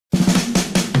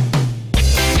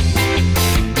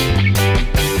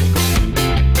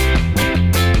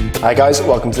Hi guys,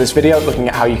 welcome to this video looking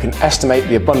at how you can estimate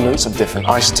the abundance of different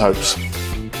isotopes.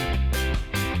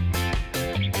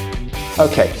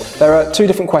 Okay, there are two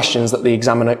different questions that the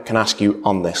examiner can ask you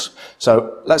on this.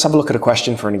 So let's have a look at a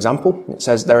question for an example. It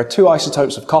says there are two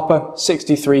isotopes of copper,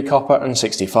 63 copper and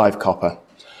 65 copper.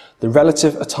 The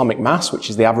relative atomic mass,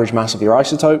 which is the average mass of your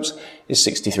isotopes, is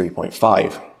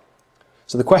 63.5.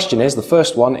 So the question is, the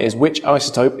first one is, which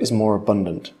isotope is more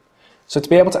abundant? So to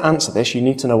be able to answer this, you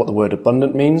need to know what the word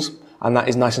abundant means, and that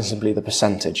is nice and simply the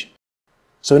percentage.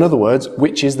 So in other words,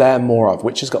 which is there more of,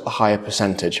 which has got the higher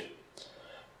percentage?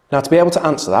 Now to be able to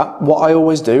answer that, what I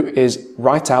always do is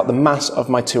write out the mass of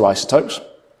my two isotopes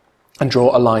and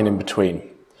draw a line in between.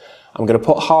 I'm going to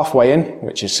put halfway in,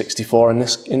 which is 64 in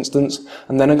this instance,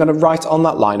 and then I'm going to write on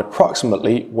that line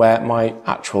approximately where my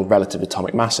actual relative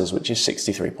atomic mass is, which is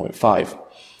 63.5.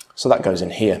 So that goes in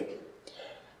here.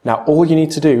 Now all you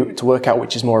need to do to work out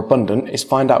which is more abundant is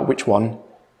find out which one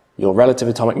your relative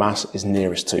atomic mass is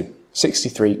nearest to,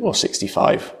 63 or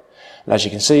 65. And as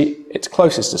you can see, it's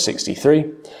closest to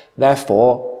 63,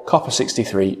 therefore copper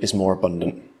 63 is more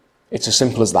abundant. It's as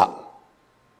simple as that.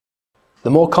 The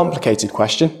more complicated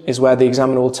question is where the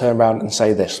examiner will turn around and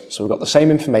say this. So we've got the same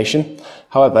information,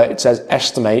 however it says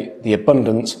estimate the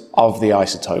abundance of the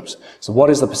isotopes. So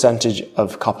what is the percentage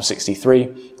of copper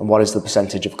 63 and what is the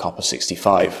percentage of copper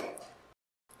 65?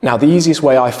 Now the easiest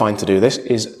way I find to do this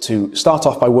is to start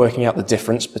off by working out the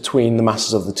difference between the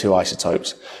masses of the two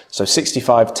isotopes. So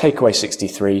 65 take away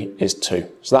 63 is 2.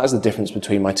 So that is the difference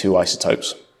between my two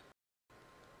isotopes.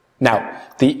 Now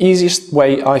the easiest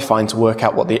way I find to work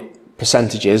out what the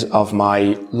percentages of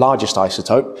my largest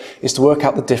isotope is to work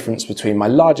out the difference between my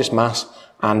largest mass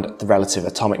and the relative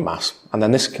atomic mass, and then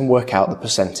this can work out the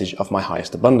percentage of my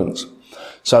highest abundance.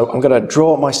 So I'm going to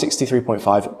draw my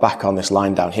 63.5 back on this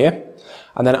line down here,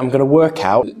 and then I'm going to work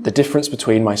out the difference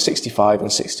between my 65 and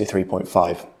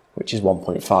 63.5, which is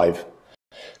 1.5.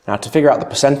 Now to figure out the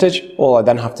percentage, all I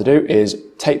then have to do is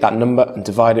take that number and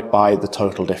divide it by the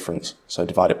total difference, so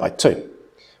divide it by 2,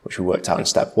 which we worked out in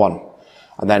step 1.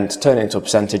 And then to turn it into a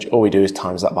percentage, all we do is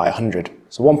times that by 100.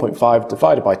 So 1.5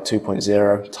 divided by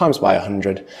 2.0 times by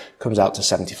 100 comes out to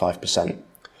 75%.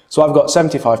 So I've got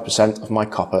 75% of my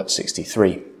copper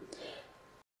 63.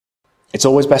 It's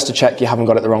always best to check you haven't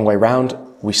got it the wrong way round.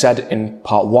 We said in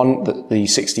part 1 that the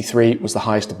 63 was the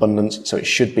highest abundance, so it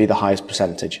should be the highest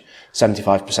percentage.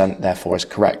 75% therefore is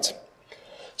correct.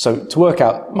 So to work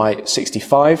out my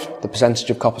 65, the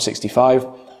percentage of copper 65,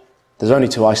 there's only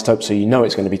two isotopes, so you know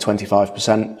it's going to be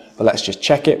 25%, but let's just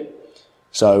check it.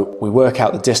 So we work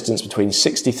out the distance between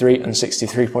 63 and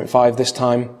 63.5 this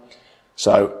time.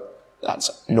 So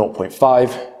that's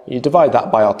 0.5. You divide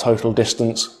that by our total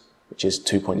distance, which is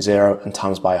 2.0, and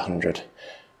times by 100.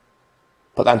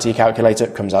 Put that into your calculator,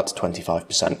 it comes out to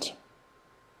 25%.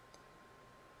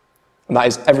 And that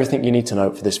is everything you need to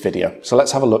know for this video. So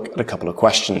let's have a look at a couple of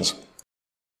questions.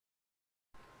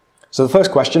 So the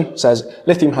first question says,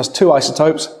 lithium has two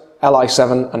isotopes,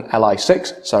 Li7 and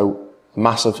Li6, so a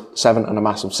mass of 7 and a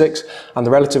mass of 6, and the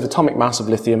relative atomic mass of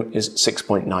lithium is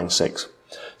 6.96.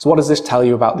 So what does this tell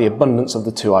you about the abundance of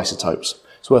the two isotopes?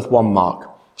 It's worth 1 mark.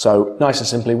 So nice and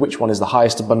simply, which one is the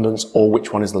highest abundance or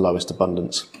which one is the lowest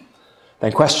abundance?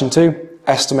 Then question 2,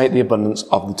 estimate the abundance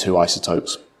of the two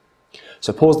isotopes.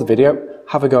 So pause the video,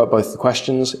 have a go at both the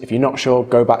questions. If you're not sure,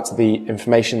 go back to the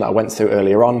information that I went through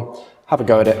earlier on. Have a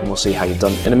go at it and we'll see how you've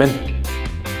done in a minute.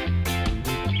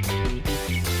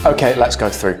 Okay, let's go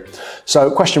through. So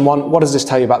question 1, what does this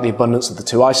tell you about the abundance of the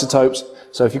two isotopes?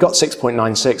 So if you've got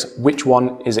 6.96, which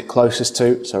one is it closest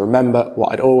to? So remember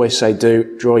what I'd always say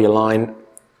do, draw your line.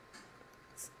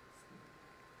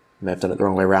 You may have done it the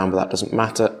wrong way around, but that doesn't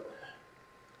matter.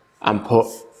 And put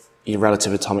your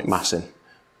relative atomic mass in,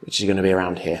 which is going to be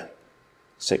around here.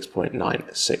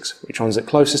 6.96. Which one is it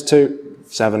closest to?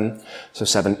 7. So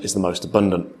 7 is the most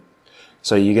abundant.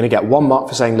 So you're going to get 1 mark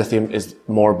for saying lithium is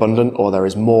more abundant, or there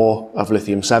is more of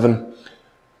lithium 7.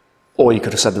 Or you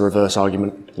could have said the reverse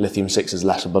argument, lithium 6 is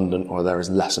less abundant, or there is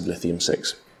less of lithium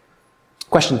 6.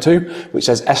 Question 2, which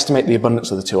says estimate the abundance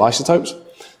of the two isotopes.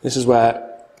 This is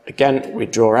where, again, we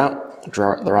draw it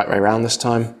the right way around this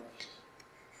time.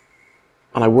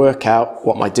 And I work out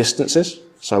what my distance is.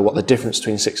 So what the difference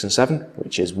between 6 and 7,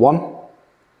 which is 1.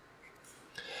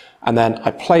 And then I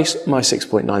place my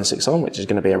 6.96 on, which is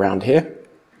going to be around here.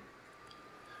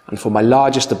 And for my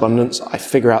largest abundance, I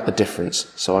figure out the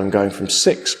difference. So I'm going from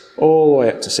 6 all the way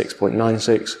up to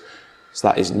 6.96. So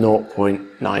that is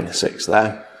 0.96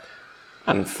 there.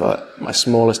 And for my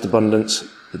smallest abundance,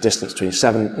 the distance between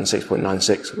 7 and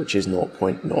 6.96, which is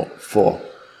 0.04.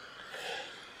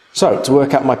 So to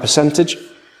work out my percentage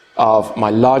of my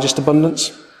largest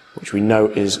abundance, which we know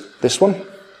is this one,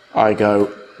 I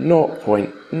go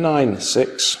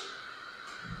 0.96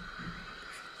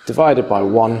 divided by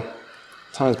 1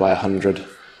 times by 100,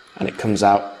 and it comes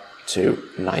out to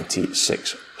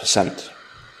 96%.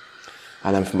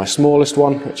 And then for my smallest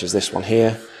one, which is this one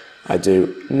here, I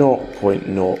do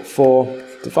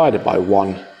 0.04 divided by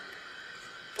 1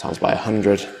 times by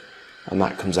 100, and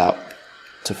that comes out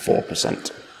to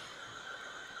 4%.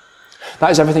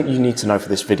 That is everything you need to know for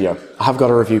this video. I have got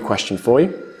a review question for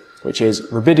you, which is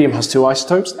rubidium has two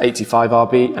isotopes, 85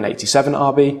 Rb and 87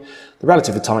 Rb. The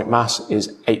relative atomic mass is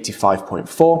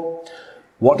 85.4.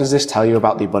 What does this tell you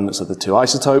about the abundance of the two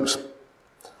isotopes?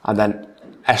 And then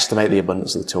estimate the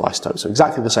abundance of the two isotopes. So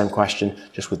exactly the same question,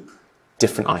 just with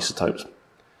different isotopes.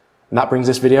 And that brings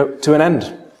this video to an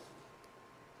end.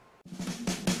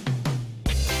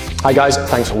 Hi guys,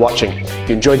 thanks for watching. If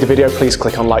you enjoyed the video, please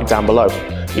click on like down below.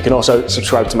 You can also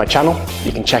subscribe to my channel,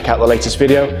 you can check out the latest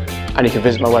video, and you can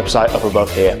visit my website up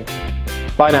above here.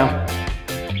 Bye now.